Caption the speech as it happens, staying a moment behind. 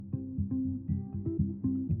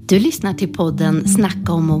Du lyssnar till podden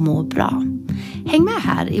Snacka om och må bra. Häng med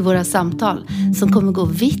här i våra samtal som kommer gå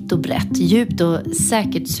vitt och brett, djupt och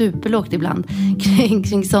säkert superlågt ibland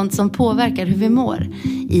kring sånt som påverkar hur vi mår.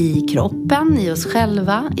 I kroppen, i oss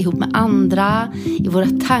själva, ihop med andra, i våra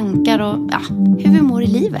tankar och hur vi mår i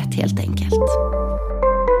livet helt enkelt.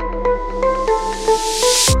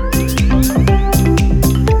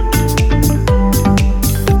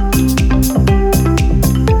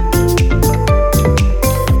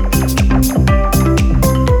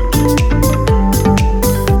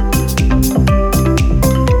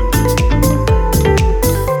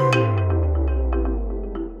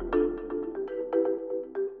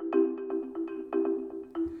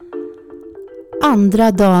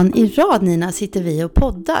 Andra dagen i rad, Nina, sitter vi och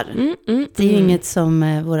poddar. Det är ju inget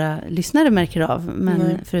som våra lyssnare märker av,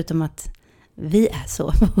 men förutom att vi är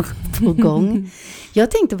så på gång.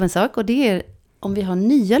 Jag tänkte på en sak, och det är om vi har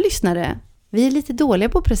nya lyssnare. Vi är lite dåliga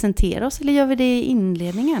på att presentera oss, eller gör vi det i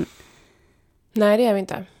inledningen? Nej, det gör vi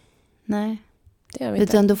inte. Nej. Det gör vi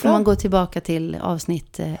inte. Utan då får man gå tillbaka till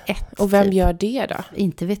avsnitt 1. Och vem gör det då?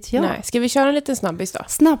 Inte vet jag. Nej. Ska vi köra en liten snabbis då?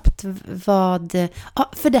 Snabbt vad...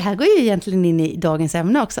 Ja, för det här går ju egentligen in i dagens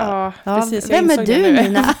ämne också. Ja, precis. Vem är du,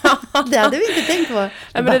 Nina? Det hade vi inte tänkt på. Nej,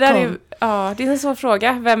 men det där är ju, det är en svår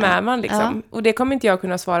fråga. Vem är man liksom? Ja. Och det kommer inte jag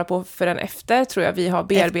kunna svara på förrän efter, tror jag, vi har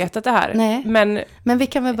bearbetat det här. Nej. Men vi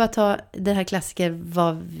kan väl bara ta det här klassiker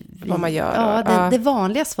vad man gör. Ja, det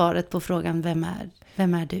vanliga svaret på frågan, vem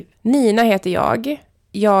är du? Nina heter jag.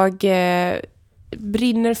 Jag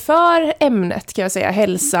brinner för ämnet, kan jag säga,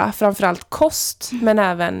 hälsa, framförallt kost, men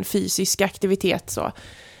även fysisk aktivitet, så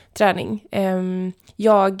träning.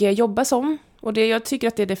 Jag jobbar som, och jag tycker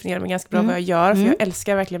att det definierar mig ganska bra vad jag gör, för jag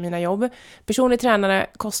älskar verkligen mina jobb. Personlig tränare,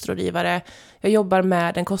 kostrådgivare. Jag jobbar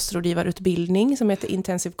med en kostrådgivarutbildning som heter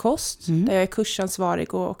Intensiv kost, där jag är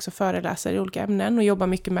kursansvarig och också föreläser i olika ämnen och jobbar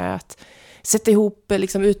mycket med att sätta ihop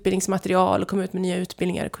liksom utbildningsmaterial och komma ut med nya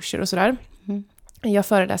utbildningar och kurser och sådär. Jag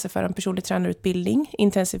föreläser för en personlig tränarutbildning,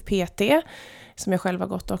 Intensiv PT, som jag själv har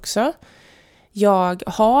gått också. Jag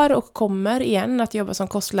har och kommer igen att jobba som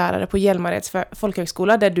kostlärare på Hjälmareds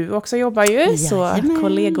folkhögskola, där du också jobbar ju, så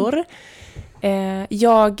kollegor.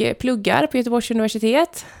 Jag pluggar på Göteborgs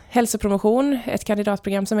universitet, hälsopromotion, ett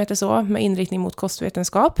kandidatprogram som heter så, med inriktning mot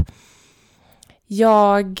kostvetenskap.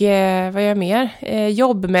 Vad gör jag mer?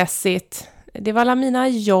 Jobbmässigt, det var alla mina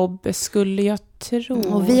jobb, skulle jag tro.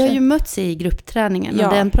 Och vi har ju mötts i gruppträningen,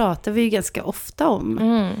 och den pratar vi ju ganska ofta om.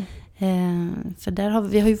 För där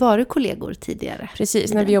vi har ju varit kollegor tidigare.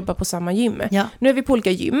 Precis, när vi jobbar på samma gym. Ja. Nu är vi på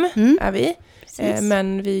olika gym, är vi.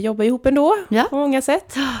 Men vi jobbar ihop ändå på många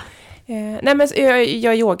sätt. Nej, men jag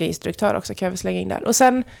är yogainstruktör också, kan jag väl slänga in där. Och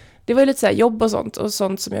sen, det var ju lite så här jobb och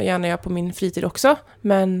sånt som jag gärna gör på min fritid också.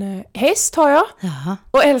 Men häst har jag. Jaha.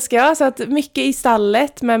 Och älskar jag. Så att mycket i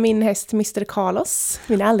stallet med min häst Mr. Carlos.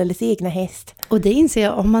 Min alldeles egna häst. Och det inser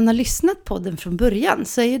jag, om man har lyssnat på den från början,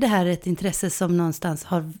 så är ju det här ett intresse som någonstans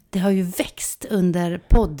har ju växt under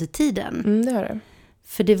poddtiden. Det har det.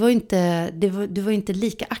 För du var inte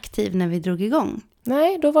lika aktiv när vi drog igång.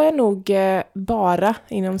 Nej, då var jag nog bara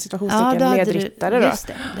inom situationstecken medryttare då.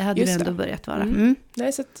 Just det hade du ändå börjat vara.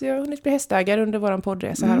 Nej, så att jag har hunnit bli hästägare under våran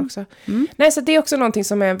poddresa här också. Nej, så det är också någonting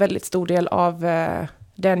som är en väldigt stor del av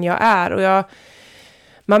den jag är. Och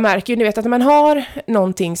man märker ju, ni vet, att när man har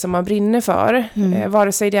någonting som man brinner för,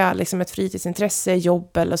 vare sig det är liksom ett fritidsintresse,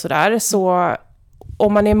 jobb eller sådär, så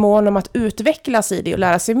om man är mån om att utvecklas i det och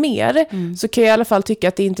lära sig mer, så kan jag i alla fall tycka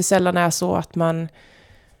att det inte sällan är så att man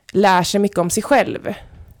lär sig mycket om sig själv.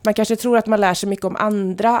 Man kanske tror att man lär sig mycket om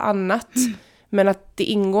annat. Men att det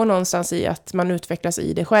ingår någonstans i att man utvecklas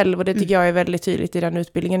i det själv. Och det tycker jag är väldigt tydligt i den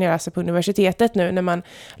utbildningen jag läser på universitetet nu. När man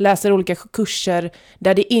läser olika kurser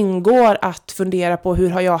där det ingår att fundera på hur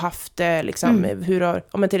har jag haft det. Liksom,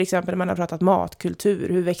 om till exempel man har pratat matkultur.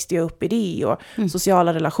 Hur växte jag upp i det? Och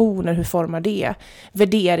sociala relationer, hur formar det?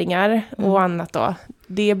 Värderingar och annat då.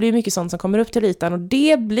 Det blir mycket sånt som kommer upp till ytan. Och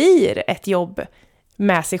det blir ett jobb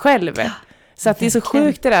med sig själv. Så att det är så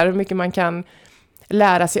sjukt det där hur mycket man kan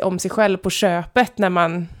lära sig om sig själv på köpet när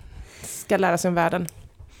man ska lära sig om världen.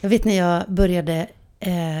 Jag vet när jag började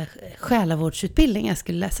själavårdsutbildning, jag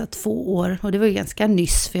skulle läsa 2 år, och det var ju ganska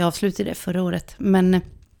nyss för jag avslutade det förra året, men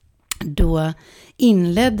då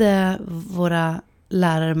inledde våra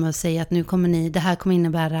lärare med att säga att det här kommer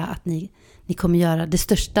innebära att ni kommer göra det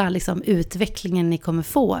största liksom, utvecklingen ni kommer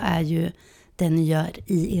få är ju den ni gör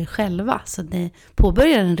i er själva. Så det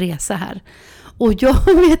påbörjar en resa här. Och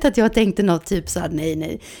jag vet att jag tänkte något typ så här,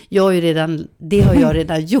 nej, det har jag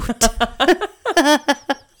redan gjort.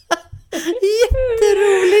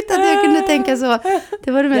 Jätteroligt att jag kunde tänka så.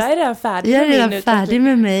 Det var det mest, jag är redan färdig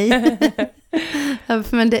med mig.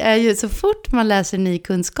 Men det är ju så fort man läser ny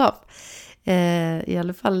kunskap, i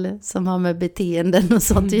alla fall som har med beteenden och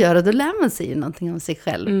sånt att göra, då lär man sig ju någonting om sig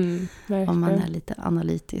själv. Om man är lite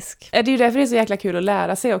analytisk. Det är ju därför det är så jäkla kul att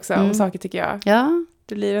lära sig också om saker, tycker jag. Ja,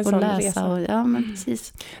 det blir en och sån läsa resa. och, ja, men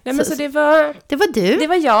precis. Nej, men så det var du. Det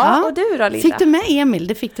var jag och du då, Linda. Fick du med Emil?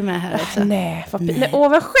 Det fick du med här också. Nej, vad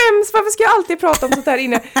skäms. Varför ska jag alltid prata om sånt här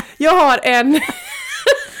inne? Jag har en...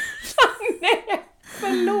 Nej,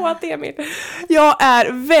 förlåt Emil. Jag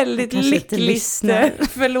är väldigt lyckligt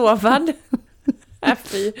förlovad.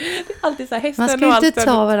 Fy. Det är alltid så här hästen. Man ska inte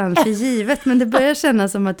ta varandra för givet, men det börjar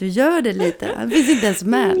kännas som att du gör det lite. Det finns inte ens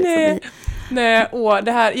med. Nej,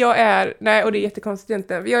 det här, och det är jättekonstigt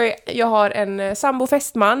inte. Jag har en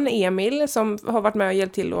sambofästman, Emil, som har varit med och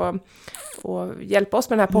hjälpt till och hjälpa oss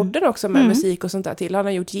med den här podden också, med musik och sånt där till. Han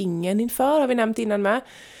har gjort jingeln inför, har vi nämnt innan med.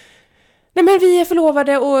 Nej, men vi är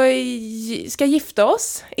förlovade och ska gifta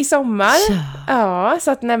oss i sommar. Ja,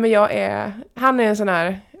 så att han är en sån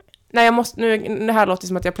här... Nej, jag måste nu, det här låter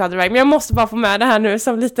som att jag pladdrar iväg, men jag måste bara få med det här nu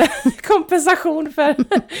som lite kompensation för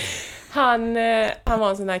han var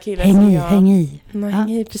en sån här kille häng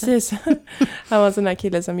i, precis. Han var en sån här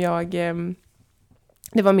kille som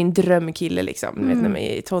det var min drömkille liksom, vet, när jag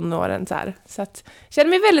är i tonåren så här. Så att jag kände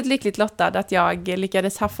mig väldigt lyckligt lottad att jag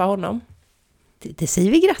lyckades haffa honom. Det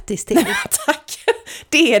säger vi grattis till. Tack.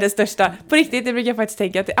 Det är det största. På riktigt, det brukar jag faktiskt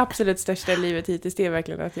tänka att det absolut största i livet hittills, det är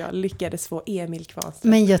verkligen att jag lyckades få Emil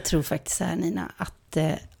Kvarnström. Men jag tror faktiskt så här, Nina, att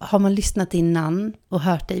har man lyssnat innan och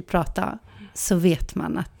hört dig prata, så vet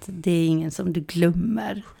man att det är ingen som du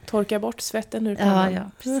glömmer. Torka bort svetten ur pannan.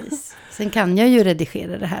 Ja, precis. Sen kan jag ju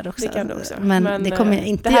redigera det här också. Det kan du också. Men det kommer jag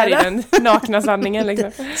inte göra. Det här göra. är den nakna sanningen.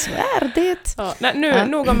 Liksom. Så är det. Ja,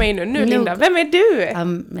 nog om mig nu. Linda, vem är du?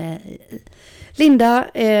 Linda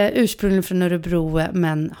är ursprungligen från Örebro,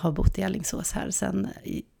 men har bott i Alingsås här sedan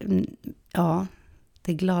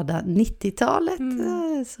det glada 90-talet.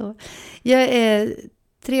 Så. Jag är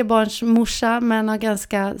 3-barnsmorsa, men har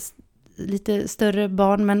ganska lite större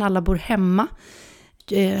barn, men alla bor hemma.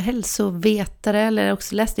 Hälsovetare, eller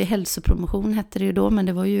också läste jag hälsopromotion hette det ju då, men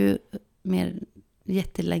det var ju mer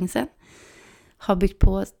jättelänge sedan. Har byggt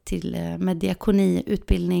på till med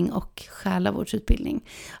diakoniutbildning och själavårdsutbildning.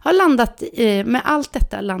 Har landat med allt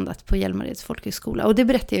detta landat på Hjälmareds folkhögskola. Och det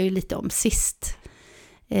berättade jag ju lite om sist,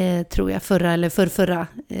 tror jag, förra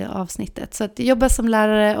avsnittet. Så att jag jobbar som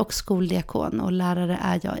lärare och skoldiakon, och lärare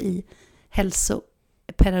är jag i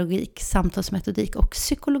hälsopedagogik, samtalsmetodik och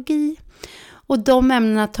psykologi. Och de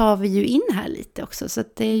ämnena tar vi ju in här lite också. Så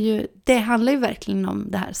att det handlar ju verkligen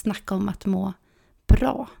om det här, snacka om att må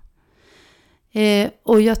bra.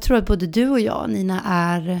 Och jag tror att både du och jag,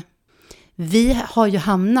 Nina, vi har ju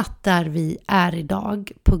hamnat där vi är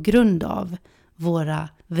idag på grund av våra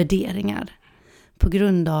värderingar. På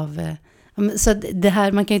grund av, så det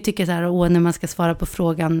här, man kan ju tycka så här, när man ska svara på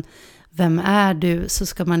frågan vem är du, så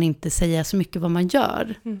ska man inte säga så mycket vad man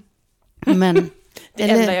gör. Men det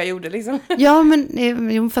enda jag gjorde liksom. Ja,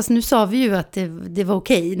 men fast nu sa vi ju att det var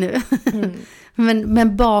okej nu.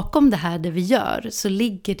 Men bakom det här det vi gör, så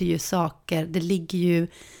ligger det ju saker, det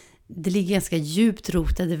ligger ganska djupt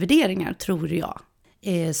rotade värderingar, tror jag.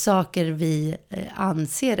 Saker vi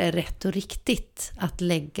anser är rätt och riktigt att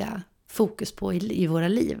lägga fokus på i våra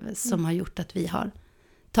liv, som har gjort att vi har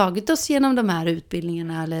tagit oss genom de här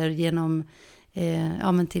utbildningarna, eller genom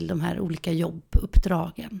till de här olika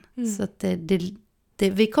jobbuppdragen. Så att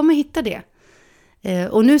vi kommer hitta det.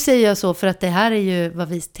 Och nu säger jag så för att det här är ju vad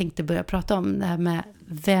vi tänkte börja prata om. Det här med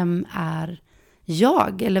vem är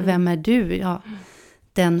jag? Eller vem är du? Ja,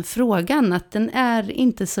 den frågan, att den är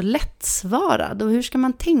inte så lättsvarad. Och hur ska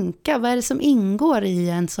man tänka? Vad är det som ingår i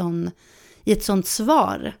ett sånt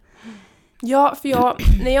svar? Ja,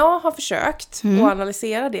 för när jag har försökt att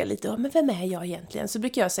analysera det lite, men vem är jag egentligen? Så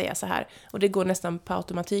brukar jag säga så här, och det går nästan på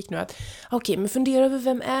automatik nu, att okej, men fundera över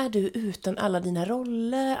vem är du utan alla dina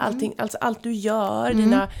roller, allting, alltså allt du gör,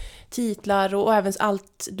 dina titlar och även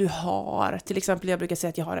allt du har. Till exempel, jag brukar säga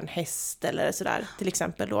att jag har en häst eller sådär, till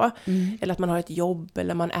exempel då. Eller att man har ett jobb,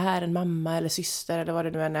 eller man är en mamma eller syster, eller vad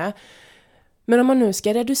det nu än är. Men om man nu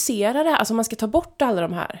ska reducera det, alltså man ska ta bort alla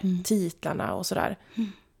de här titlarna och sådär.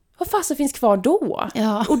 Vad fasen finns kvar då?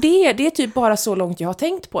 Ja. Och det är typ bara så långt jag har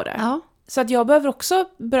tänkt på det. Ja. Så att jag behöver också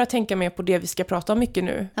börja tänka mer på det vi ska prata om mycket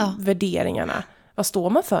nu. Ja. Värderingarna. Vad står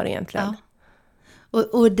man för egentligen? Ja.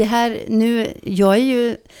 Och det här nu,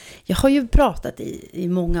 jag har ju pratat i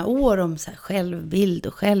många år om så här självbild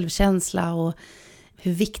och självkänsla och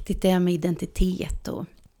hur viktigt det är med identitet.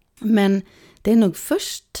 Men det är nog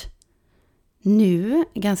först nu,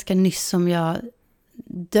 ganska nyss, som jag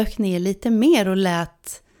dök ner lite mer och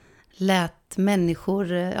lät lät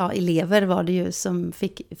människor, elever var det ju, som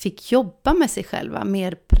fick jobba med sig själva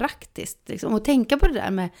mer praktiskt. Liksom, och tänka på det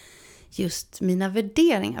där med just mina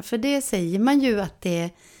värderingar. För det säger man ju att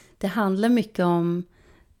det handlar mycket om,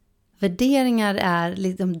 värderingar är,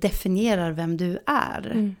 liksom, definierar vem du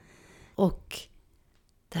är. Och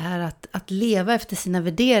det här att leva efter sina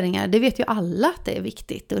värderingar, det vet ju alla att det är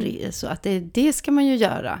viktigt. Och så att det ska man ju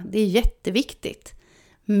göra. Det är jätteviktigt.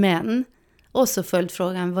 Men, och så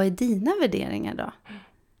följdfrågan, vad är dina värderingar då?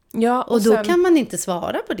 Ja, och då kan man inte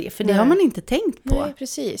svara på det, för det har man inte tänkt på. Nej,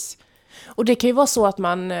 precis. Och det kan ju vara så att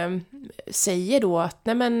man säger då att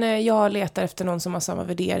nej, men jag letar efter någon som har samma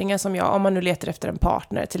värderingar som jag. Om man nu letar efter en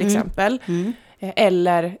partner till exempel.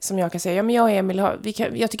 Eller som jag kan säga, ja, men jag och Emil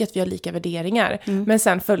jag tycker att vi har lika värderingar. Men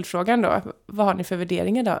sen följdfrågan då, vad har ni för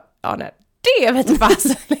värderingar då? Ja, nej, det vet jag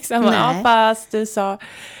fast. Liksom, ja, fast du sa.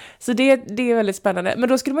 Så det är väldigt spännande. Men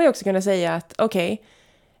då skulle man ju också kunna säga att okej,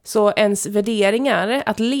 så ens värderingar,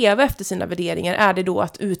 att leva efter sina värderingar, är det då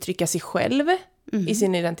att uttrycka sig själv i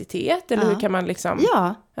sin identitet? Eller hur kan man liksom...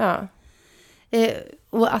 Ja.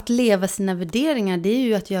 Och att leva sina värderingar, det är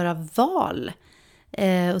ju att göra val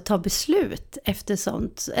och ta beslut efter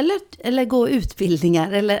sånt. Eller gå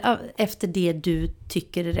utbildningar eller efter det du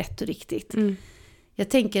tycker är rätt och riktigt. Jag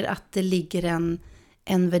tänker att det ligger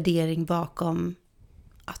en värdering bakom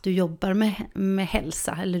att du jobbar med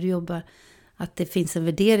hälsa. Eller att det finns en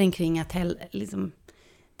värdering kring att liksom,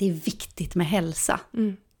 det är viktigt med hälsa.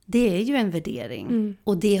 Det är ju en värdering.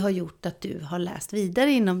 Och det har gjort att du har läst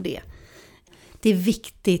vidare inom det. Det är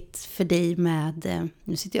viktigt för dig med...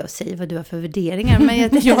 Nu sitter jag och säger vad du har för värderingar.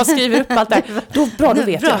 Men jag skriver upp allt där. Då, bra, då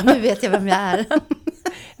vet jag. Nu vet jag vem jag är.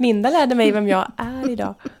 Linda lärde mig vem jag är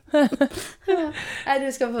idag.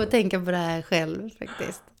 Du ska få tänka på det här själv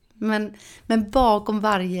faktiskt. Men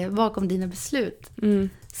bakom dina beslut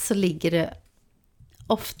så ligger det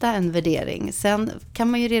ofta en värdering. Sen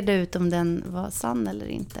kan man ju reda ut om den var sann eller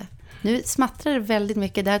inte. Nu smattrar det väldigt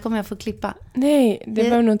mycket. Det här kommer jag få klippa. Nej, det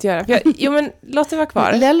behöver nog inte göra. Jo, men låt det vara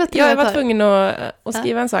kvar. Jag var tvungen att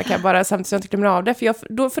skriva en sak här bara samtidigt som jag inte glömmer av det. För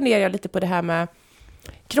då funderar jag lite på det här med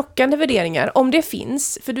krockande värderingar. Om det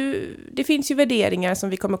finns. För det finns ju värderingar som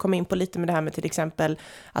vi kommer komma in på lite med det här med till exempel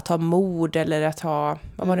att ha mod eller att ha,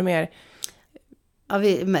 vad var det mer?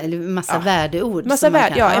 Massa värdeord.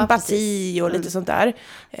 Empati precis. Och lite sånt där.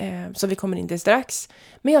 Som vi kommer in till strax.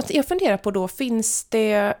 Men jag funderar på då, finns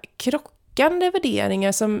det krockande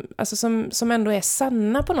värderingar som ändå är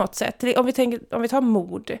sanna på något sätt? Om vi tar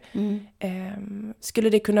mod. Skulle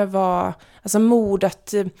det kunna vara alltså mod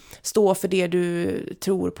att stå för det du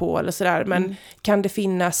tror på eller sådär. Men kan det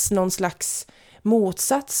finnas någon slags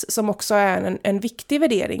motsats som också är en viktig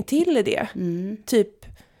värdering till det? Typ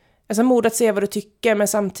alltså mod att säga vad du tycker, men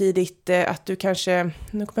samtidigt att du kanske,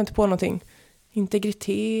 nu kommer jag inte på någonting,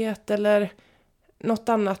 integritet eller något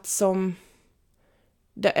annat som,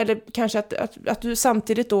 eller kanske att du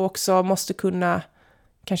samtidigt då också måste kunna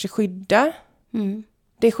kanske skydda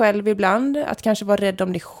dig själv ibland, att kanske vara rädd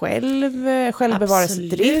om dig själv,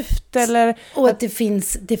 självbevarelsedrift eller... Och att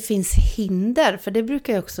det finns hinder, för det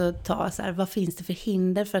brukar jag också ta så här, vad finns det för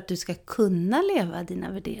hinder för att du ska kunna leva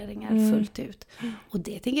dina värderingar fullt ut? Och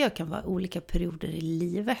det tänker jag kan vara olika perioder i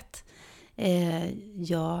livet.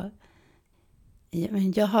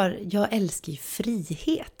 Jag älskar ju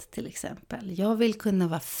frihet till exempel. Jag vill kunna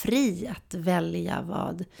vara fri att välja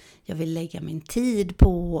vad jag vill lägga min tid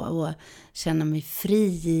på och känna mig fri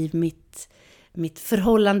i mitt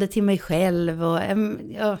förhållande till mig själv. Och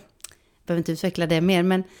jag behöver inte utveckla det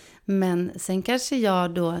mer, men sen kanske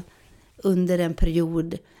jag då under en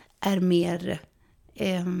period är mer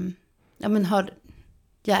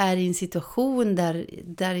jag är i en situation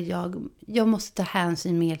där jag måste ta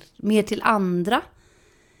hänsyn mer till andra.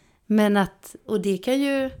 Men och det kan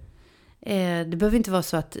ju, det behöver inte vara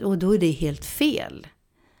så att, och då är det helt fel.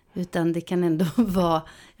 Utan det kan ändå vara,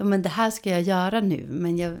 men det här ska jag göra nu.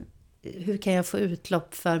 Men hur kan jag få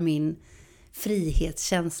utlopp för min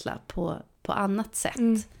frihetskänsla på annat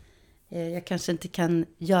sätt? Jag kanske inte kan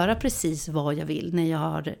göra precis vad jag vill när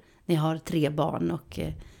jag har 3 barn och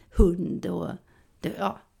hund och...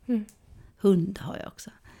 hund har jag också.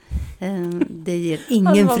 Det ger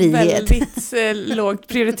ingen frihet. Väldigt lågt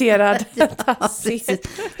prioriterad.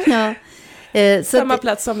 Samma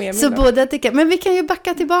plats som Emil. Så båda tycker, men vi kan ju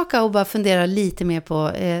backa tillbaka och bara fundera lite mer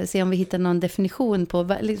på, se om vi hittar någon definition på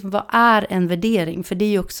vad är en värdering? För det är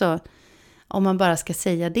ju också, om man bara ska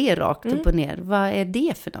säga det rakt upp och ner, vad är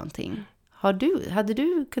det för någonting? Hade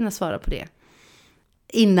du kunnat svara på det?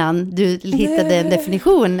 Innan du hittade en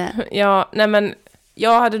definition? Ja, nej men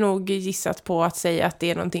jag hade nog gissat på att säga att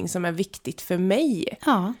det är någonting som är viktigt för mig.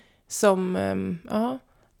 Ja. Som,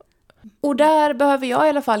 Och där behöver jag i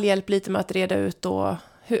alla fall hjälp lite med att reda ut då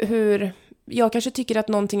hur jag kanske tycker att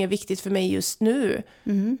någonting är viktigt för mig just nu.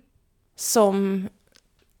 Som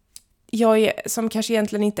kanske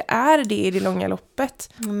egentligen inte är det i det långa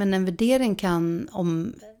loppet. Men en värdering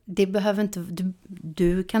det behöver inte,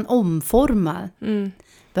 du kan omforma.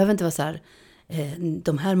 Behöver inte vara så här,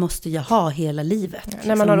 de här måste jag ha hela livet.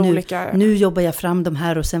 När man har olika... Nu jobbar jag fram de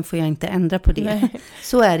här och sen får jag inte ändra på det. Nej.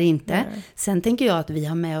 Så är det inte. Nej. Sen tänker jag att vi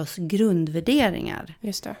har med oss grundvärderingar.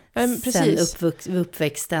 Just det. Precis. Sen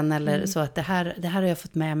uppväxten eller så att det här har jag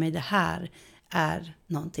fått med mig. Det här är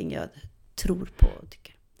någonting jag tror på och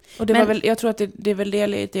tycker. Och jag tror att det är väl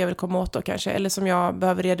det jag vill komma åt då kanske. Eller som jag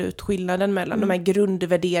behöver reda ut skillnaden mellan de här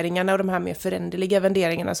grundvärderingarna och de här mer föränderliga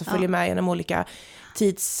värderingarna som följer med genom olika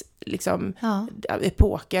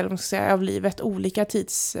epoker, eller man ska säga, av livet. Olika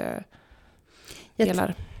tidsdelar.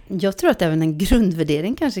 Jag tror att även en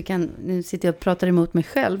grundvärdering kanske kan... Nu sitter jag och pratar emot mig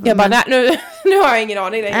själv. Jag bara, nu har jag ingen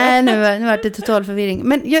aning längre. Nej, nu har det total förvirring.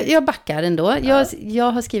 Men jag backar ändå.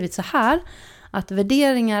 Jag har skrivit så här. Att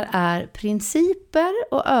värderingar är principer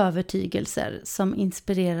och övertygelser som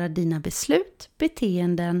inspirerar dina beslut,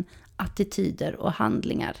 beteenden, attityder och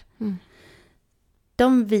handlingar.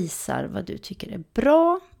 De visar vad du tycker är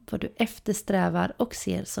bra, vad du eftersträvar och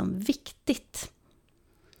ser som viktigt.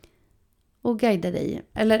 Och guida dig.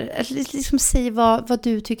 Eller liksom säg vad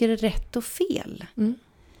du tycker är rätt och fel.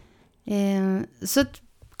 Så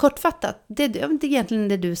kortfattat, det är egentligen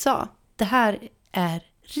det du sa. Det här är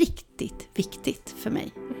riktigt viktigt för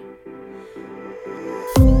mig.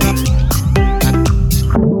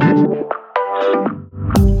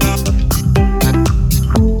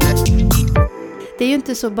 Det är ju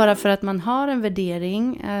inte så bara för att man har en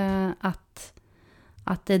värdering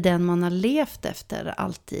att det är den man har levt efter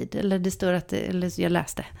alltid. Eller det står eller jag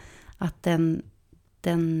läste att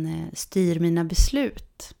den styr mina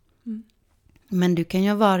beslut. Men du kan ju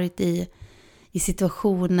ha varit i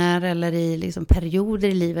situationer eller i liksom perioder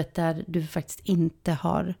i livet där du faktiskt inte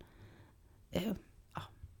har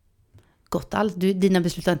gått alls. Dina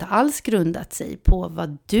beslut har inte alls grundat sig på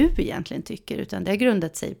vad du egentligen tycker, utan det har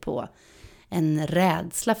grundat sig på en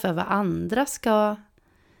rädsla för vad andra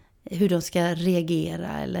hur de ska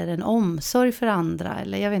reagera, eller en omsorg för andra,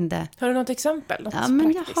 eller jag vet inte. Har du något exempel? Ja,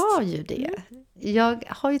 men jag har ju det. Jag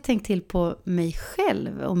har ju tänkt till på mig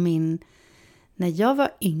själv och när jag var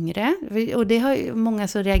yngre, och det har ju många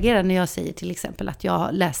som reagerar när jag säger till exempel att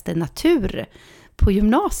jag läste natur på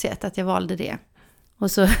gymnasiet, att jag valde det.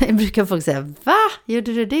 Och så brukar folk säga, va?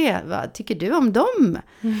 Gjorde du det? Vad tycker du om de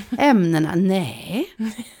ämnena? Nej,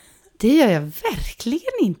 det gör jag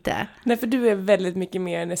verkligen inte. Nej, för du är väldigt mycket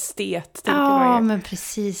mer en estet. Ja, men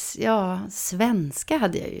precis. Ja, svenska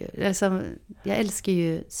hade jag ju. Alltså, jag älskar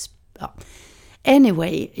ju... Ja.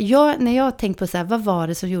 Anyway, när jag tänkte på så här, vad var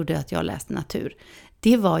det som gjorde att jag läste natur?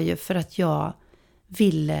 Det var ju för att jag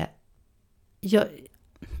ville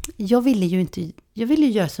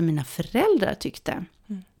göra som mina föräldrar tyckte.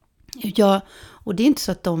 Och det är inte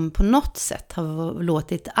så att de på något sätt har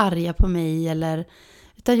låtit arga på mig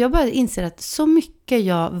utan jag bara inser att så mycket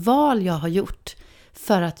val jag har gjort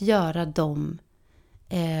för att göra dem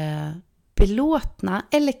belåtna,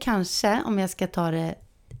 eller kanske, om jag ska ta det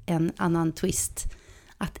en annan twist,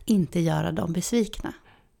 att inte göra dem besvikna.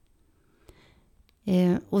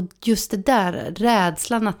 Och just det där,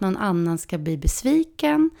 rädslan att någon annan ska bli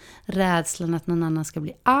besviken, rädslan att någon annan ska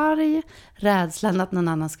bli arg, rädslan att någon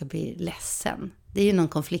annan ska bli ledsen. Det är ju någon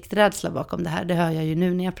konflikträdsla bakom det här, det hör jag ju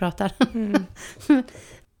nu när jag pratar.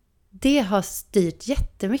 Det har styrt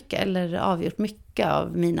jättemycket, eller avgjort mycket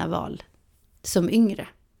av mina val som yngre.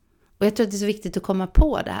 Och jag tror att det är så viktigt att komma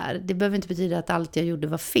på det här. Det behöver inte betyda att allt jag gjorde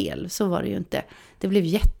var fel. Så var det ju inte. Det blev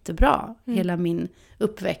jättebra. Hela min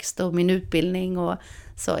uppväxt och min utbildning och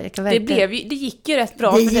så. Det gick ju rätt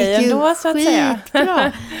bra för dig ändå, så att säga.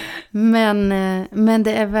 Skitbra. Men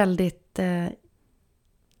det är väldigt...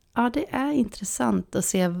 det är intressant att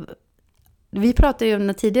se. Vi pratade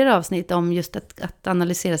ju i tidigare avsnitt om just att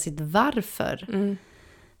analysera sitt varför.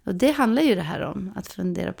 Och det handlar ju det här om. Att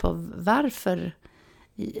fundera på varför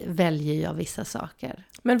väljer jag vissa saker.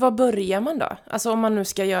 Men var börjar man då? Alltså om man nu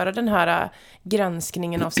ska göra den här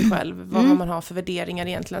granskningen av sig själv, vad man har för värderingar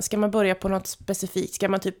egentligen. Ska man börja på något specifikt? Ska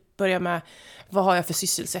man typ börja med, vad har jag för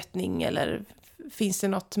sysselsättning? Eller finns det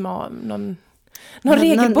någon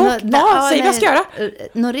regelbok? Säg vad jag ska göra.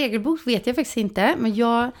 Någon regelbok vet jag faktiskt inte. Men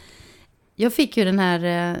jag fick ju den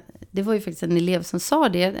här, det var ju faktiskt en elev som sa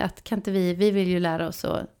det, att kan inte vi vill ju lära oss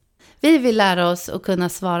vi vill lära oss att kunna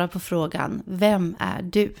svara på frågan, vem är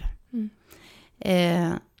du?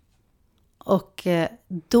 Och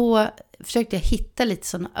då försökte jag hitta lite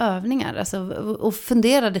sådana övningar. Alltså, och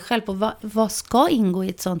funderade själv på vad ska ingå i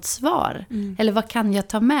ett sådant svar? Eller vad kan jag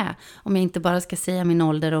ta med om jag inte bara ska säga min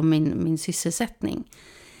ålder och min sysselsättning?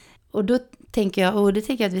 Och då tänker jag,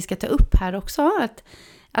 att vi ska ta upp här också.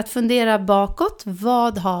 Att fundera bakåt,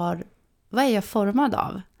 vad är jag formad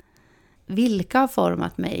av? Vilka har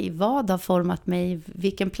format mig? Vad har format mig?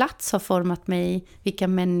 Vilken plats har format mig? Vilka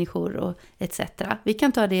människor och etc. Vi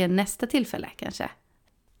kan ta det nästa tillfälle kanske.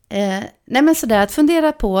 Nej men sådär, att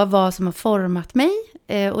fundera på vad som har format mig.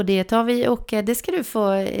 Och det tar vi, och det ska du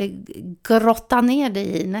få grotta ner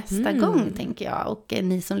dig i nästa gång, tänker jag. Och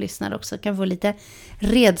ni som lyssnar också kan få lite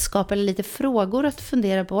redskap eller lite frågor att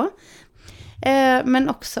fundera på. Men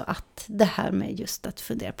också att det här med just att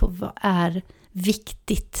fundera på vad är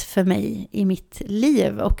viktigt för mig i mitt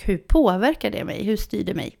liv och hur påverkar det mig, hur styr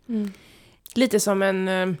det mig. Lite som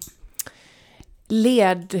en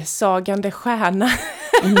ledsagande stjärna.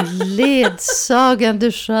 En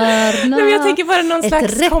ledsagande stjärna. Nej, men jag tänker bara någon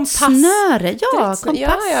slags kompass. Snöre. Ja,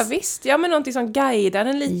 kompass. Ja, visst. Ja, men någonting som guidar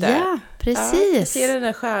en lite. Ja, precis. Ja, jag ser den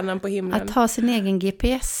där stjärnan på himlen. Att ha sin egen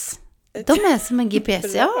GPS. De är som en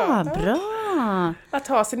GPS. Ja, bra. Att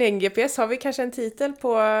ha sin egen GPS. Har vi kanske en titel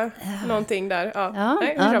på någonting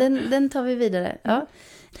där? Den tar vi vidare. Ja.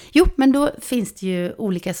 Jo, men då finns det ju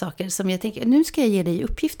olika saker som jag tänker, nu ska jag ge dig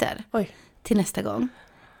uppgifter till nästa gång.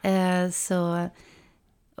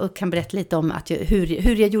 Och kan berätta lite om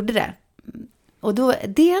hur jag gjorde det. Och då,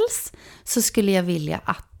 dels så skulle jag vilja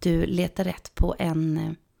att du letar rätt på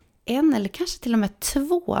en eller kanske till och med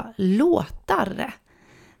 2 låtar.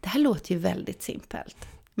 Det här låter ju väldigt simpelt.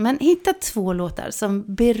 Men hitta 2 låtar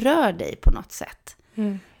som berör dig på något sätt.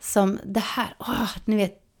 Som det här, ni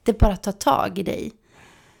vet, det bara tar tag i dig.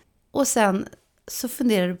 Och sen så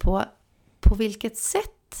funderar du på vilket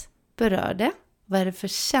sätt berör det? Vad är det för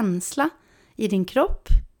känsla i din kropp?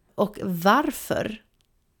 Och varför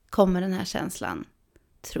kommer den här känslan?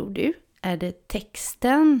 Tror du? Är det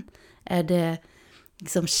texten? Är det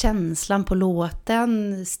liksom känslan på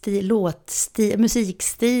låten?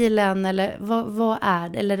 Musikstilen? Eller vad är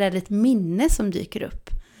det? Eller är det ett minne som dyker upp?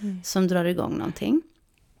 Som drar igång någonting?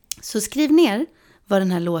 Så skriv ner vad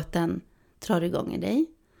den här låten drar igång i dig.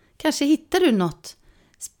 Kanske hittar du något,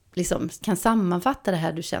 liksom kan sammanfatta det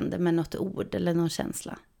här du kände med något ord eller någon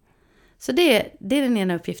känsla. Så det är den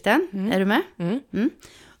ena uppgiften. Är du med?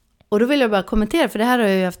 Och då vill jag bara kommentera, för det här har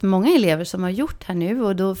jag ju haft många elever som har gjort här nu.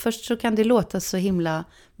 Och då först så kan det låta så himla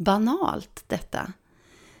banalt detta.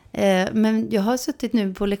 Men jag har suttit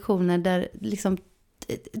nu på lektioner där liksom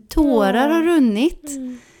tårar har runnit.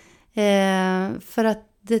 För att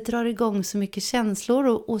det drar igång så mycket känslor.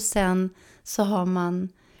 Och sen så har man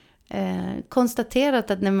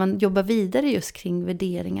konstaterat att när man jobbar vidare just kring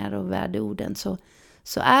värderingar och värdeorden så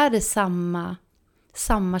är det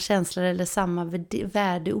samma känslor eller samma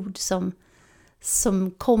värdeord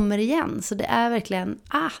som kommer igen. Så det är verkligen,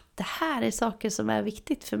 det här är saker som är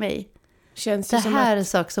viktigt för mig. Det här är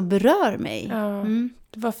saker som berör mig. Ja,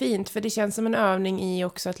 det var fint, för det känns som en övning i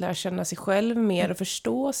också att lära känna sig själv mer och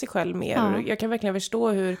förstå sig själv mer. Ja. Jag kan verkligen förstå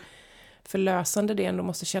hur förlösande det ändå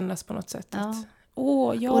måste kännas på något sätt. Ja.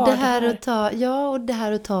 Och det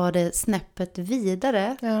här att ta det snäppet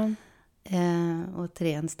vidare. Ja.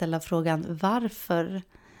 Återigen ställa frågan varför.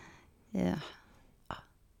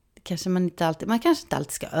 Kanske man kanske inte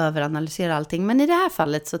alltid ska överanalysera allting, men i det här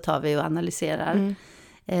fallet så tar vi och analyserar.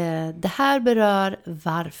 Det här berör,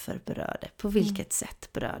 varför berör det? På vilket sätt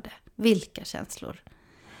berör det? Vilka känslor?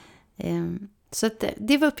 Så att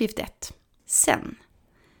det var uppgift 1. Sen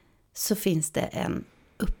så finns det en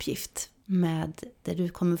uppgift där du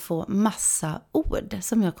kommer få massa ord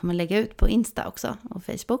som jag kommer lägga ut på Insta också och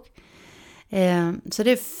Facebook. Så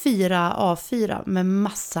det är 4 A4 med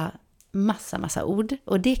massa ord.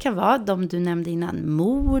 Och det kan vara de du nämnde innan.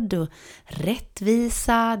 Mod och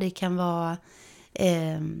rättvisa. Det kan vara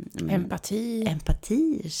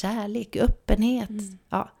empati, kärlek, öppenhet.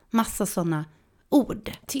 Ja, massa sådana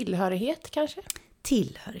ord. Tillhörighet kanske?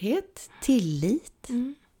 Tillhörighet, tillit,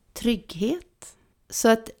 trygghet. Så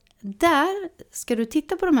att där ska du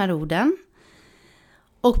titta på de här orden.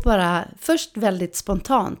 Och bara först väldigt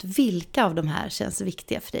spontant, vilka av de här känns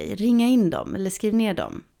viktiga för dig? Ringa in dem eller skriv ner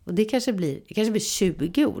dem. Och det kanske blir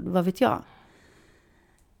 20 ord, vad vet jag.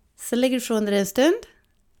 Så lägger du ifrån dig en stund.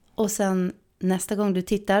 Och sen nästa gång du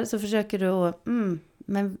tittar så försöker du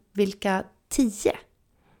men vilka 10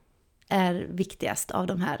 är viktigast av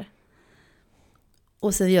de här?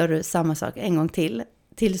 Och sen gör du samma sak en gång till.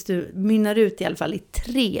 Tills du mynnar ut i alla fall i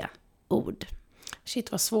 3 ord.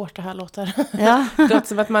 Shit, vad svårt det här låter. Ja. Det låter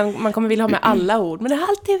som att man kommer vilja ha med alla ord, men det här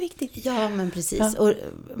alltid är viktigt. Ja, men precis. Ja.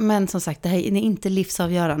 Men som sagt, det här är inte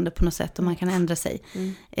livsavgörande på något sätt och man kan ändra sig.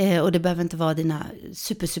 Och det behöver inte vara dina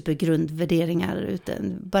super grundvärderingar,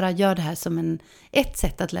 utan bara gör det här som ett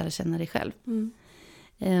sätt att lära känna dig själv.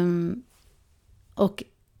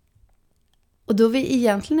 Och då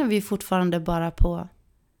är vi fortfarande bara på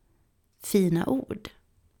fina ord.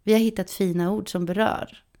 Vi har hittat fina ord som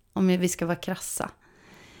berör, om vi ska vara krassa.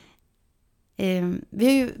 Vi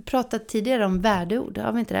har ju pratat tidigare om värdeord,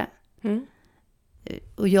 har vi inte det?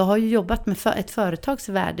 Och jag har ju jobbat med ett företags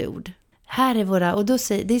värdeord. Här är våra, och då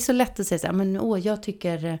det är så lätt att säga så här, men jag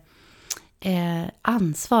tycker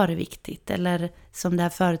ansvar är viktigt. Eller som det här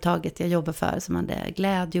företaget jag jobbar för som hade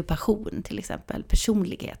glädje och passion till exempel.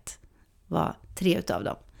 Personlighet var 3 utav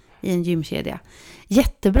dem i en gymkedja.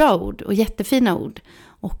 Jättebra ord och jättefina ord.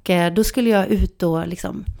 Och då skulle jag ut och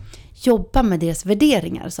liksom jobba med deras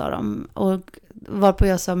värderingar, sa de. Och varpå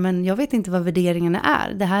jag sa, men jag vet inte vad värderingarna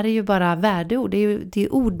är. Det här är ju bara värdeord. Det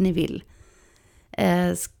är ord ni vill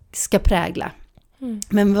ska prägla.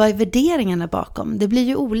 Men vad är värderingarna bakom? Det blir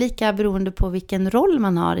ju olika beroende på vilken roll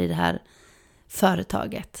man har i det här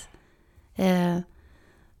företaget.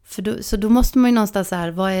 Så då måste man ju någonstans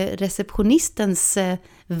här, vad är receptionistens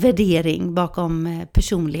värdering bakom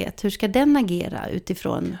personlighet? Hur ska den agera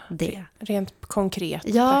utifrån det? Rent konkret.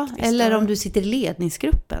 Ja, faktiskt. eller om du sitter i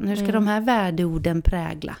ledningsgruppen. Hur ska de här värdeorden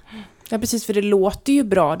prägla? Ja, precis, för det låter ju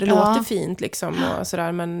bra. Det låter fint liksom och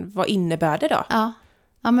sådär. Men vad innebär det då?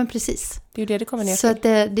 Ja, men precis. Det är ju det kommer ner till. Så att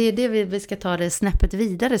det är det vi ska ta det snäppet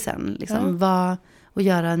vidare sen. Liksom, och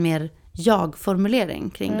göra en mer jag-formulering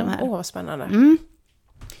kring de här. Vad spännande.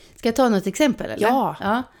 Ska jag ta något exempel? Eller?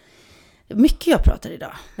 Ja. Mycket jag pratar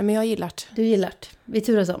idag. Nej, men jag gillar det. Du gillar det. Vi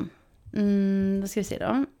turas om. Då ska vi se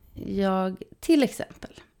då. Till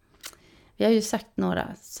exempel. Vi har ju sagt några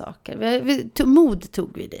saker. Mod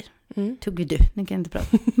tog vi det. Tog vi du. Nu kan jag inte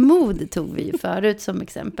prata. Mod tog vi ju förut som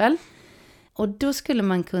exempel. Och då skulle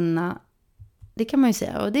man kunna, det kan man ju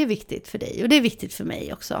säga, och det är viktigt för dig. Och det är viktigt för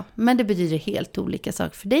mig också. Men det betyder helt olika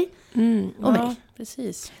saker för dig och mig.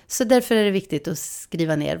 Precis. Så därför är det viktigt att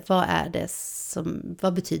skriva ner,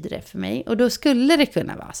 vad betyder det för mig? Och då skulle det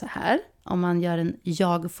kunna vara så här, om man gör en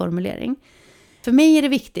jag-formulering. För mig är det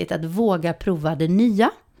viktigt att våga prova det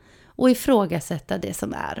nya och ifrågasätta det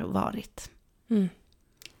som är och varit.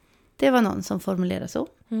 Det var någon som formulerade så.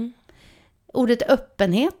 Ordet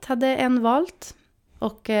öppenhet hade en valt.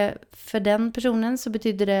 Och för den personen så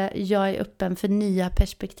betyder det jag är öppen för nya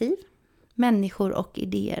perspektiv, människor och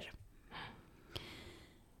idéer.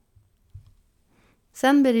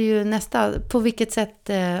 Sen blir det ju nästa, på vilket sätt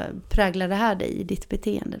präglar det här dig i ditt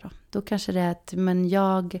beteende då? Då kanske det är att,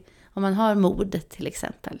 om man har mod till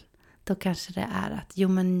exempel, då kanske det är att,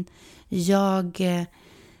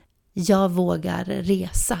 jag vågar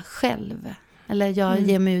resa själv. Eller jag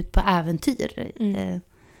ger mig ut på äventyr.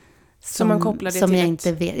 Som man kopplar det som till jag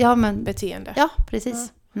inte vet. Beteende. Ja,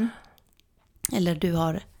 precis. Eller du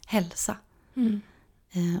har hälsa.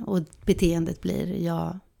 Och beteendet blir,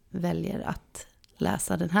 jag väljer att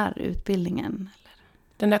läsa den här utbildningen. Eller?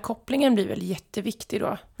 Den där kopplingen blir väl jätteviktig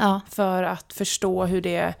då. Ja. För att förstå hur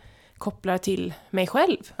det kopplar till mig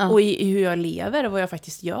själv. Och i hur jag lever och vad jag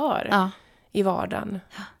faktiskt gör i vardagen.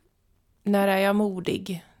 Ja. När är jag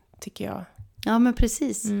modig, tycker jag. Ja, men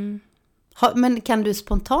precis. Men kan du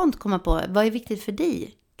spontant komma på, vad är viktigt för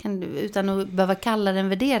dig? Kan du, utan att behöva kalla det en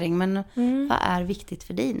värdering, men vad är viktigt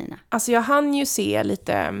för dig, Nina? Alltså jag hann ju se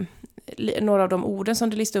några av de orden som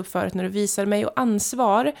du listade upp förut när du visade mig, och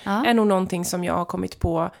ansvar är nog någonting som jag har kommit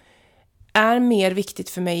på är mer viktigt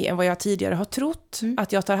för mig än vad jag tidigare har trott.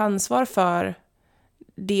 Att jag tar ansvar för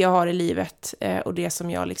det jag har i livet och det som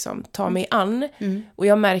jag liksom tar mig an. Och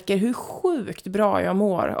jag märker hur sjukt bra jag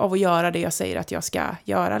mår av att göra det jag säger att jag ska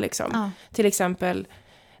göra. Liksom. Till exempel,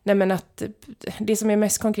 att det som är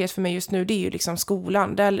mest konkret för mig just nu, det är ju liksom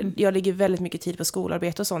skolan. Där jag lägger väldigt mycket tid på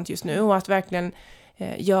skolarbete och sånt just nu. Och att verkligen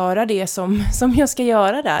göra det som jag ska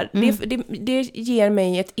göra där. Det ger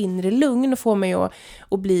mig ett inre lugn och får mig att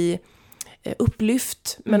bli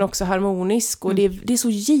upplyft men också harmonisk. Och det är så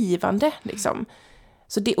givande liksom.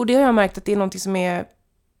 Och det har jag märkt att det är något som är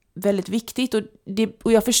väldigt viktigt.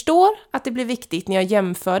 Och jag förstår att det blir viktigt när jag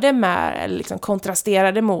jämför det med, eller liksom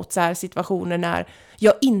kontrasterar det mot så här situationer när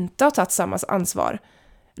jag inte har tagit samma ansvar.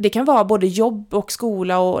 Det kan vara både jobb och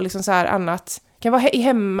skola och liksom så här annat. Det kan vara i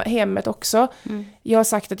hemmet också. Jag har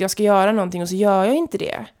sagt att jag ska göra någonting och så gör jag inte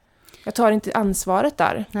det. Jag tar inte ansvaret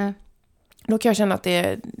där. Nej. Då kan jag känna att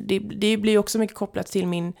det blir också mycket kopplat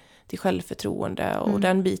till till självförtroende och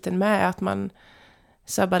den biten med att man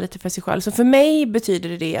sabba lite för sig själv. Så för mig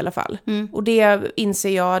betyder det i alla fall. Och det inser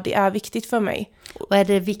jag, det är viktigt för mig. Och är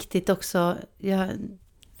det viktigt också,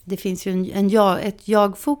 det finns ju ett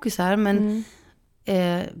jag-fokus här, men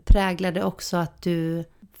präglar det också att du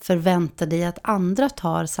förväntar dig att andra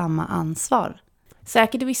tar samma ansvar?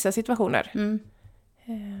 Säkert i vissa situationer.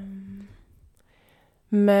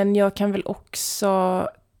 Men jag kan väl också...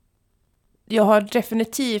 Jag har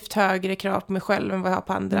definitivt högre krav på mig själv än vad jag har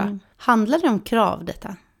på andra. Handlar det om krav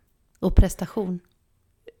detta? Och prestation?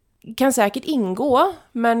 Kan säkert ingå,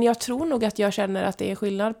 men jag tror nog att jag känner att det är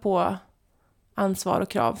skillnad på ansvar och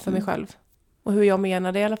krav för mig själv. Och hur jag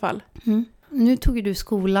menar det i alla fall. Nu tog ju du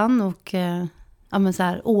skolan och så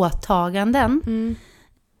här, åtaganden.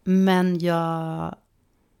 Men jag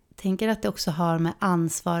tänker att det också har med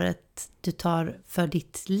ansvaret du tar för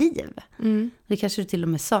ditt liv. Det kanske du till och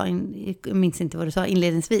med sa, jag minns inte vad du sa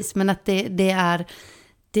inledningsvis, men att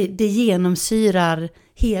det genomsyrar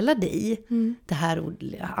hela dig, det här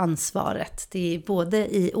ansvaret. Det är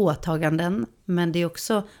både i åtaganden, men det är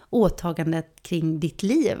också åtagandet kring ditt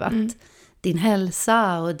liv. Att din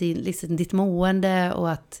hälsa och ditt mående,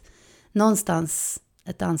 och att någonstans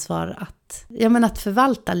ett ansvar att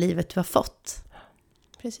förvalta livet du har fått.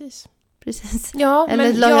 Precis. Ja,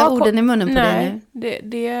 eller la jag orden i munnen på dig nu?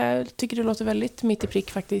 Det tycker det låter väldigt mitt i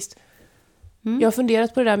prick faktiskt. Jag har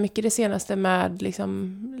funderat på det där mycket det senaste med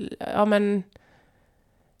liksom, om man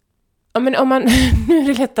nu är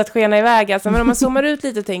det lätt att skena iväg alltså, men om man zoomar ut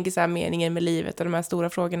lite och tänker så här meningen med livet och de här stora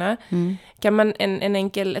frågorna, kan man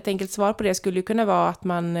ett enkelt svar på det skulle ju kunna vara att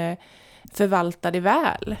man förvaltar det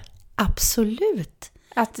väl. Absolut.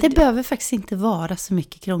 Det behöver faktiskt inte vara så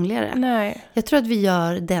mycket krångligare. Nej. Jag tror att vi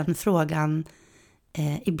gör den frågan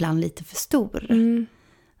ibland lite för stor.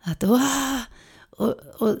 Att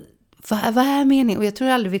vad är meningen? Och jag tror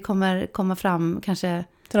aldrig vi kommer komma fram kanske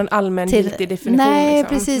till någon allmängiltig definition. Nej,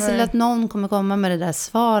 liksom. Precis. Nej. Eller att någon kommer komma med det där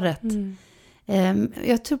svaret.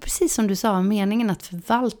 Jag tror precis som du sa, meningen att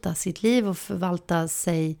förvalta sitt liv och förvalta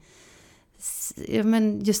sig.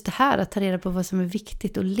 Men just det här, att ta reda på vad som är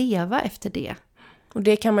viktigt och leva efter det. Och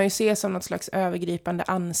det kan man ju se som något slags övergripande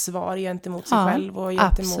ansvar gentemot sig själv och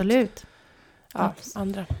gentemot absolut.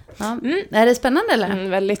 Andra. Ja. Är det spännande eller?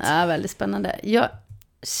 Väldigt. Ja, väldigt spännande.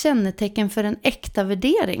 Kännetecken för en äkta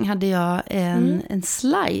värdering hade jag en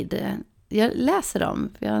slide. Jag läser dem.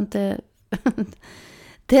 Jag har inte...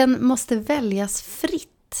 Den måste väljas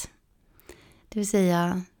fritt. Det vill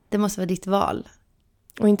säga, det måste vara ditt val.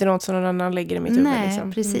 Och inte något som någon annan lägger i mitt huvud. Nej,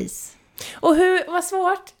 liksom. Precis. Och vad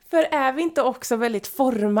svårt. För är vi inte också väldigt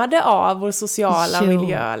formade av vår sociala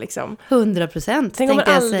miljö? Liksom? 100%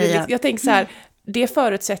 tänkte jag säga. Jag tänker så här, det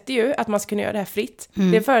förutsätter ju att man ska kunna göra det här fritt.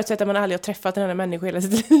 Det förutsätter att man aldrig har träffat en annan människa hela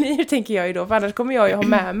sitt liv, tänker jag ju då. För annars kommer jag ju ha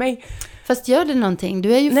med mig. Fast gör det någonting.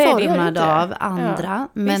 Du är ju formad av andra,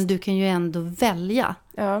 men visst. Du kan ju ändå välja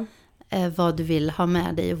vad du vill ha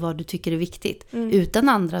med dig och vad du tycker är viktigt. Utan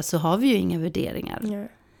andra så har vi ju inga värderingar.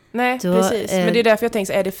 Nej, precis. Men det är därför jag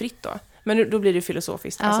tänker så, är det fritt då? Men då blir det ju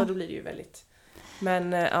filosofiskt. Alltså då blir det ju väldigt...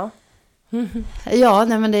 Men Ja,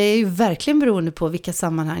 nej, men det är ju verkligen beroende på vilka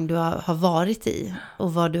sammanhang du har varit i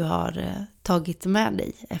och vad du har tagit med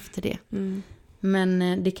dig efter det.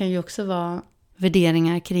 Men det kan ju också vara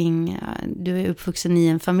värderingar kring, du är uppvuxen i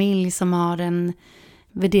en familj som har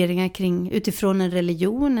värderingar kring utifrån en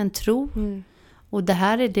religion, en tro. Och det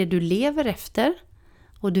här är det du lever efter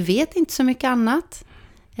och du vet inte så mycket annat.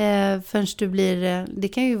 Förrän du blir, det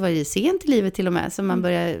kan ju vara sent i livet till och med, så man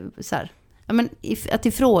börjar så här, att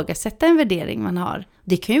ifrågasätta en värdering man har.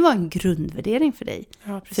 Det kan ju vara en grundvärdering för dig.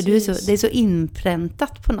 Ja, för det är så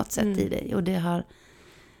inpräntat på något sätt i dig. Och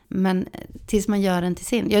men tills man gör den till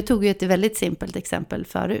sin. Jag tog ju ett väldigt simpelt exempel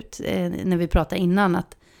förut. När vi pratade innan.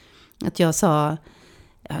 Att jag sa,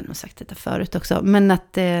 jag har nog sagt detta förut också. Men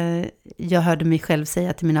att jag hörde mig själv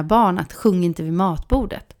säga till mina barn att sjung inte vid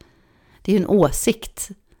matbordet. Det är ju en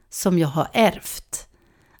åsikt som jag har ärvt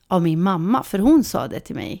av min mamma. För hon sa det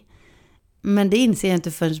till mig. Men det inser jag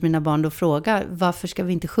inte förrän mina barn då frågar, varför ska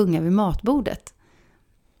vi inte sjunga vid matbordet?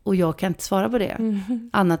 Och jag kan inte svara på det.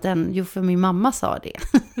 Annat än, för min mamma sa det.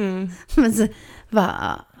 Men så,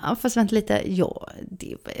 fast vänta lite,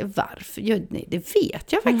 varför? Nej, det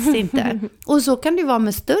vet jag faktiskt inte. Och så kan det vara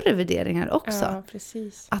med större värderingar också. Ja,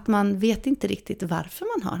 precis. Att man vet inte riktigt varför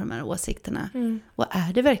man har de här åsikterna. Och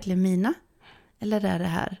är det verkligen mina? Eller är det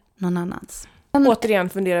här någon annans? Återigen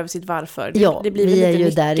fundera över sitt varför. Det blir vi är ju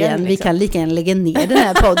där igen. Liksom. Vi kan lika gärna lägga ner den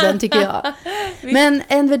här podden tycker jag. Men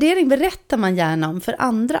en värdering berättar man gärna om för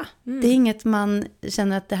andra. Det är inget man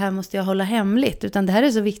känner att det här måste jag hålla hemligt. Utan det här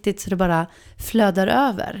är så viktigt så det bara flödar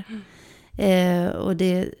över. Och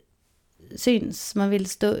det syns. Man vill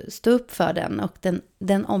stå upp för den och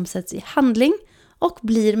den omsätts i handling och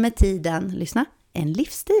blir med tiden, lyssna, en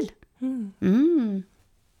livsstil.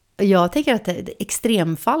 Jag tänker att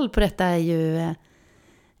extremfall på detta är ju,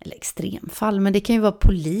 eller extremfall, men det kan ju vara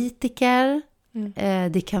politiker,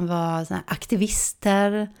 det kan vara såna här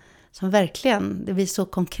aktivister som verkligen, det blir så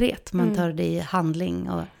konkret, man tar det i handling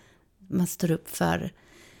och man står upp för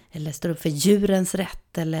djurens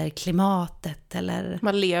rätt eller klimatet eller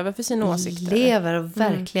man lever för sina åsikter. Lever och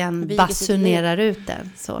verkligen basunerar ut det.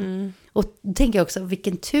 Så. Och då tänker jag också,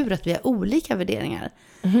 vilken tur att vi har olika värderingar.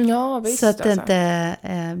 Ja, visst. Så att det inte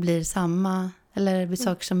blir samma, eller blir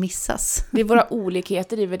saker som missas. Det är våra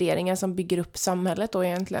olikheter i värderingar som bygger upp samhället då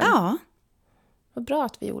egentligen. Ja. Vad bra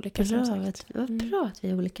att vi är olika. Bra att vi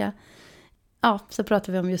är olika. Ja, så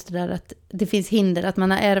pratar vi om just det där att det finns hinder, att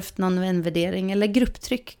man har ärvt en värdering, eller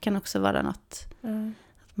grupptryck kan också vara något.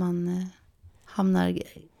 Att man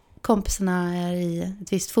kompisarna är i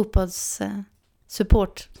ett visst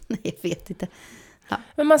fotbollssupport. Nej, jag vet inte. Ja.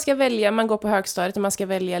 Men man går på högstadiet och man ska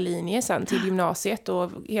välja linje sen till gymnasiet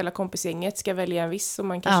och hela kompisgänget ska välja en viss och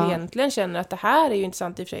man kanske egentligen känner att det här är ju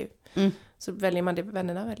intressant i och för sig. Så väljer man det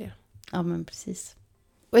vännerna väljer. Ja, men precis.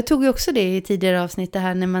 Och jag tog ju också det i tidigare avsnitt, det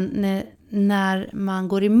här när man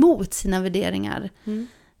går emot sina värderingar.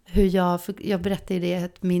 Hur jag berättade det,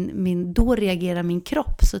 att då reagerar min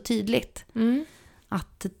kropp så tydligt.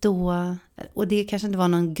 Att då, och det kanske inte var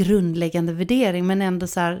någon grundläggande värdering, men ändå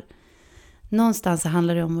så här, någonstans så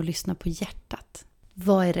handlar det om att lyssna på hjärtat.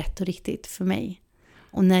 Vad är rätt och riktigt för mig?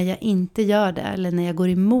 Och när jag inte gör det, eller när jag går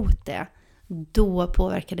emot det, då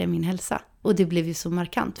påverkar det min hälsa. Och det blev ju så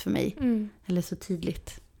markant för mig. Eller så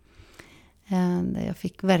tydligt. Jag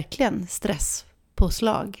fick verkligen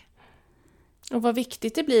stresspåslag. Och vad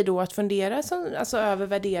viktigt det blir då att fundera över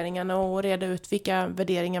värderingarna och reda ut vilka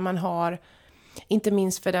värderingar man har. Inte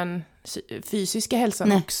minst för den fysiska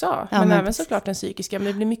hälsan också. Men även såklart den psykiska. Men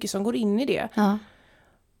det blir mycket som går in i det. Ja.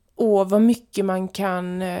 Och vad mycket man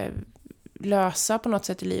kan lösa på något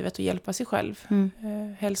sätt i livet och hjälpa sig själv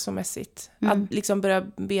hälsomässigt. Att liksom börja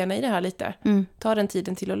bena i det här lite. Ta den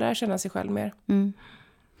tiden till att lära känna sig själv mer.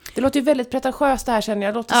 Det låter ju väldigt pretentiöst det här, känner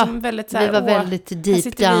jag. Det låter som väldigt så här, vi var väldigt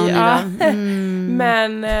deep down idag.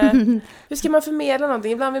 Men hur ska man förmedla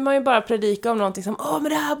någonting? Ibland vill man ju bara predika om någonting som men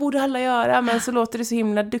det här borde alla göra. Men så låter det så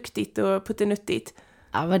himla duktigt och puttinuttigt.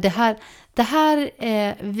 Ja, men det här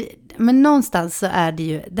men någonstans så är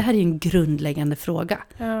det här är ju en grundläggande fråga.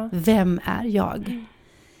 Ja. Vem är jag?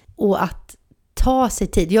 Och att ta sig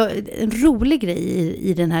tid. En rolig grej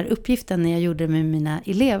i den här uppgiften när jag gjorde det med mina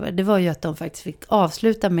elever, det var ju att de faktiskt fick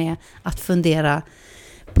avsluta med att fundera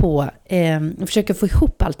på och försöka få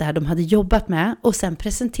ihop allt det här de hade jobbat med och sen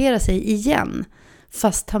presentera sig igen,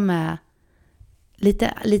 fast ta med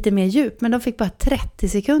lite mer djup. Men de fick bara 30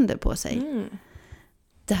 sekunder på sig.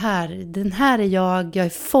 Den här är jag är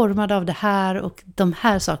formad av det här och de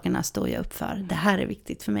här sakerna står jag upp för. Det här är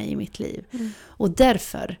viktigt för mig i mitt liv. Och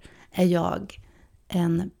därför är jag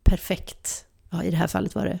en perfekt, i det här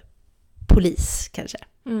fallet var det polis kanske.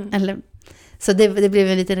 Så det blev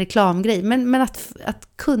en liten reklamgrej. Men att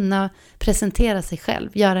kunna presentera sig själv,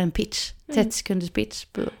 göra en pitch, 30 sekunders pitch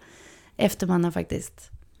efter man har faktiskt.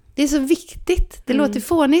 Det är så viktigt. Det låter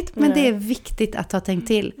fånigt, men det är viktigt att ha tänkt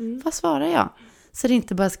till. Vad svarar jag? Så det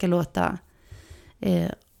inte bara ska låta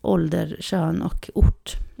ålder, kön och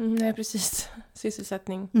ort. Nej, precis.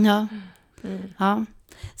 Sysselsättning. Ja. Ja.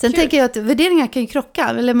 Sen tänker jag att värderingar kan ju krocka.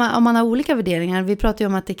 Eller om man har olika värderingar. Vi pratar ju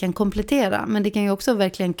om att det kan komplettera. Men det kan ju också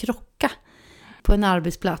verkligen krocka på en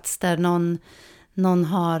arbetsplats där någon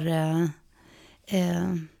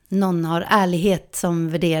har ärlighet som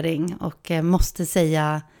värdering och måste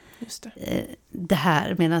säga det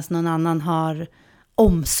här, medan någon annan har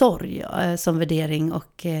omsorg som värdering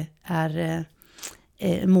och är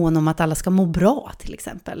mån om att alla ska må bra till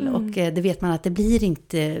exempel. Och det vet man att det blir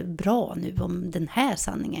inte bra nu om den här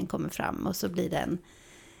sanningen kommer fram, och så blir den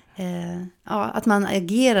att man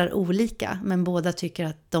agerar olika, men båda tycker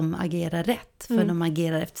att de agerar rätt, för de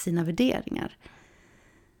agerar efter sina värderingar.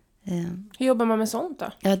 Hur jobbar man med sånt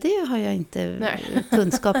då? Ja, det har jag inte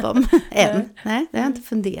kunskap om än. Nej, det har jag inte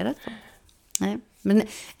funderat på. Nej. Men,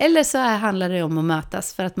 eller så handlar det om att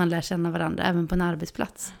mötas för att man lär känna varandra även på en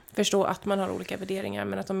arbetsplats. Förstå att man har olika värderingar,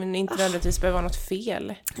 men att de inte nödvändigtvis behöver vara något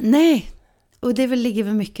fel. Nej, och det ligger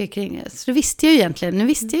väl mycket kring det. Så det visste jag ju egentligen. Nu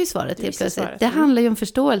visste jag ju svaret helt plötsligt. Det handlar ju om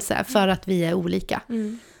förståelse för att vi är olika.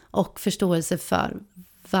 Och förståelse för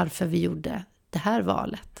varför vi gjorde det här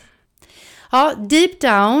valet. Ja, deep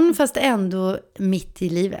down, fast ändå mitt i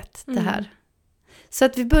livet det här. Så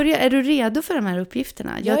att vi börjar, är du redo för de här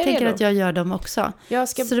uppgifterna? Jag tänker redo. att jag gör dem också.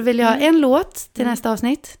 Så då vill jag ha en låt till nästa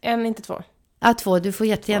avsnitt. En, inte 2. Ja, 2. Du får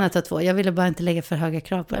jättegärna ta 2. Jag ville bara inte lägga för höga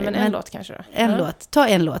krav på dig. Men en låt kanske då? En låt. Ta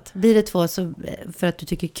en låt. Blir det 2 så, för att du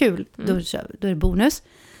tycker kul, då är det bonus.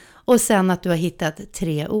 Och sen att du har hittat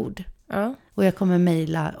 3 ord. Ja. Och jag kommer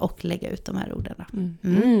mejla och lägga ut de här orden.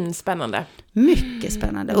 Spännande. Mycket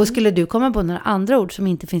spännande. Och skulle du komma på några andra ord som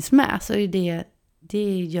inte finns med så är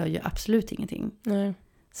det gör ju absolut ingenting. Nej.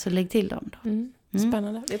 Så lägg till dem då.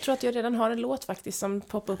 Spännande. Jag tror att jag redan har en låt faktiskt som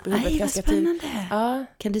poppar upp i huvudet ganska spännande. Ja.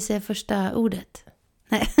 Kan du säga första ordet?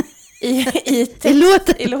 Nej. I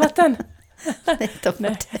låten? I låten? Nej,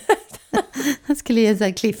 Nej. Han skulle ge en sån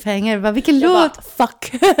här cliffhanger. Bara, vilken jag låt? Bara,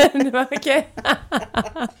 fuck. Det var okej.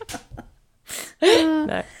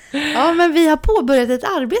 Nej. Ja, men vi har påbörjat ett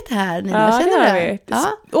arbete här. Nina, känner du?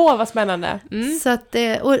 Ja. Åh, vad spännande. Så att,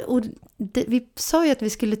 vi sa ju att vi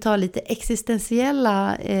skulle ta lite existentiell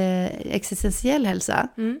hälsa.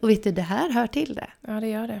 Och vet du, det här hör till det. Ja, det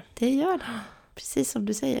gör det. Det gör det. Precis som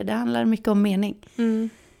du säger. Det handlar mycket om mening.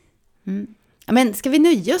 Men ska vi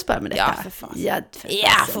nöja oss bara med detta? Ja, för fan.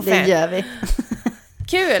 Det gör vi.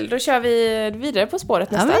 Kul, då kör vi vidare på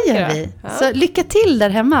spåret nästa vecka. Ja, men gör vi. Ja. Så lycka till där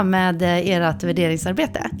hemma med ert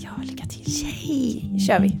värderingsarbete. Ja, lycka till. Tjej.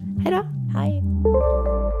 Kör vi. Hej då. Hej.